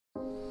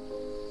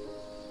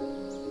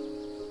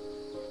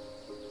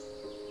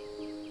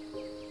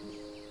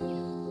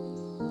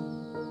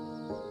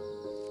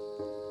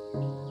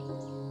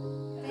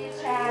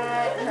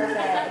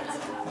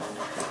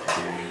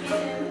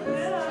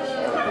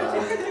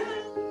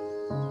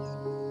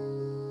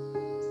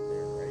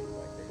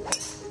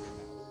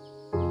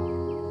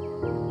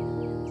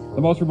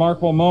The most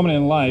remarkable moment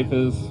in life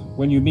is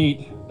when you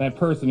meet that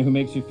person who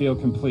makes you feel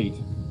complete,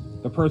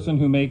 the person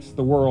who makes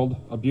the world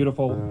a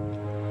beautiful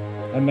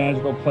and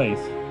magical place,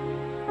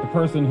 the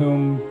person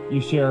whom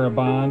you share a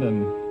bond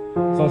and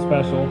so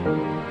special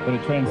that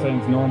it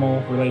transcends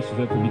normal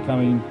relationships and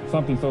becoming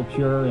something so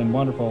pure and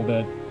wonderful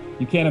that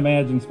you can't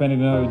imagine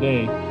spending another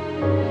day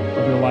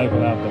of your life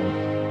without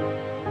them.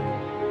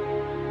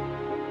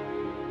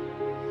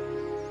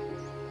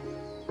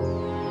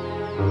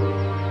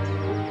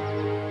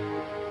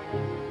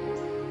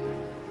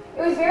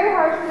 It was very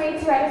hard for me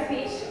to write a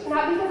speech,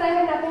 not because I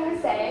had nothing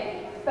to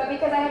say, but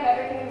because I have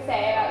everything to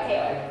say about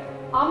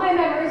Taylor. All my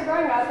memories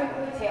growing up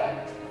include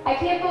Taylor. I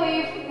can't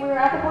believe we were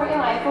at the point in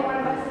life where one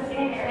of us is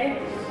getting married.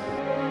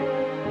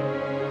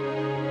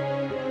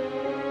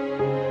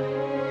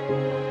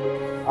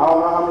 I don't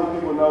know how many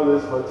people know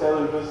this, but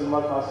Taylor's just as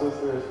much my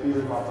sister as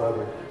Peter's my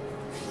brother.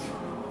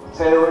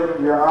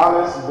 Taylor, your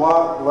honest,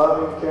 blunt,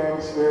 loving,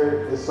 caring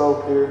spirit is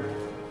so pure.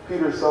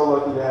 Peter's so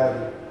lucky to have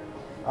you.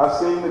 I've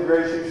seen the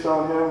grace you've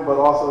shown him, but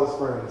also his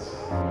friends.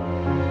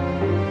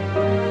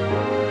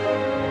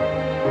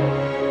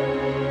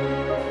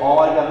 All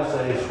I got to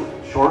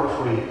say, short and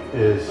sweet,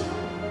 is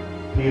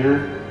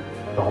Peter,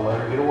 don't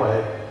let her get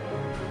away,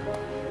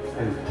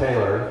 and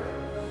Taylor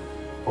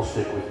will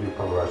stick with you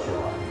for the rest of your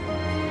life.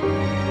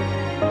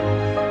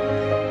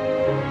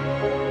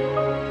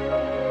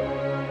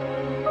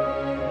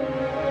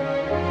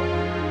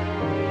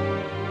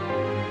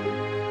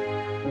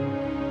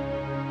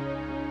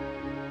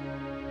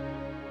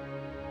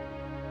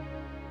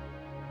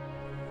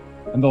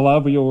 And the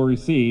love you will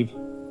receive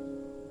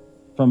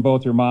from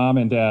both your mom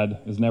and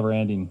dad is never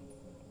ending.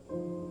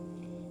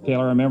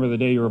 Taylor, I remember the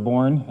day you were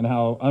born and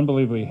how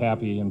unbelievably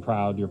happy and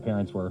proud your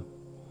parents were.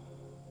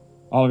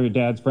 All of your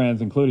dad's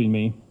friends, including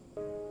me,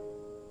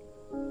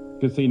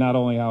 could see not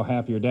only how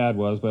happy your dad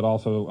was, but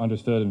also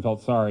understood and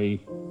felt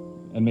sorry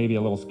and maybe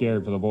a little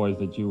scared for the boys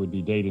that you would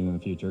be dating in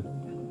the future.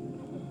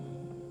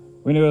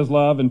 We knew his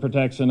love and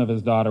protection of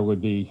his daughter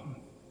would be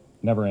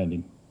never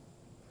ending.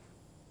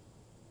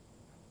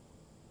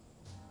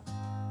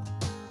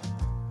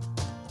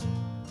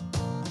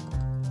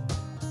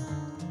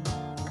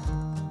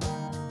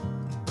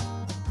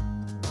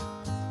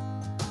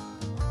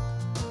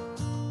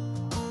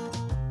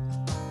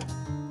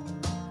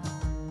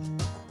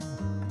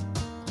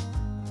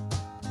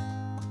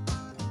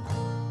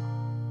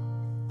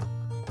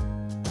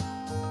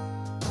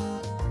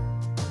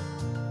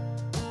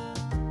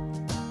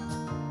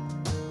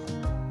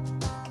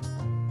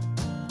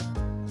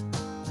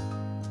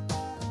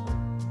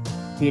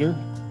 Peter,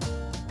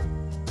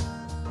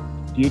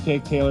 do you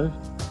take Taylor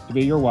to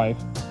be your wife?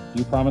 Do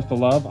you promise to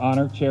love,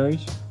 honor,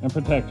 cherish, and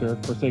protect her,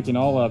 forsaking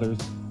all others,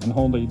 and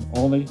holding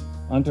only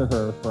unto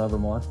her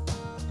forevermore?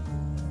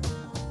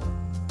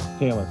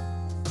 Taylor,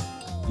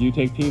 do you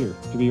take Peter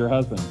to be your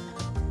husband?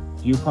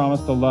 Do you promise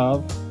to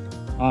love,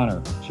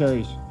 honor,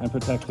 cherish, and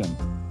protect him,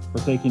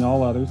 forsaking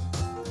all others,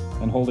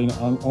 and holding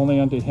only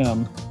unto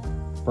him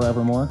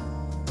forevermore?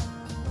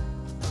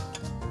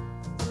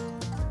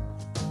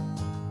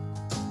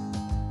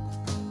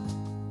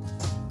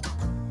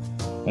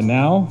 And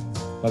now,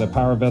 by the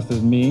power vested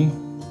in me,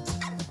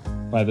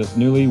 by this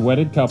newly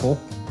wedded couple,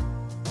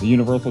 the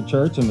Universal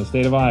Church in the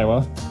state of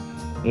Iowa,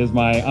 it is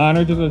my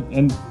honor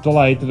and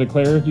delight to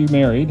declare you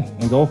married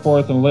and go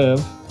forth and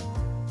live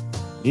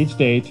each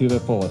day to the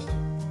fullest.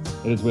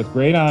 It is with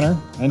great honor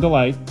and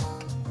delight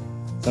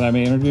that I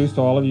may introduce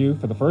to all of you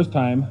for the first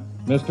time,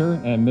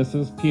 Mr. and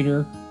Mrs.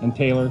 Peter and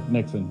Taylor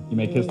Nixon. You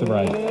may kiss the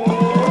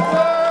bride.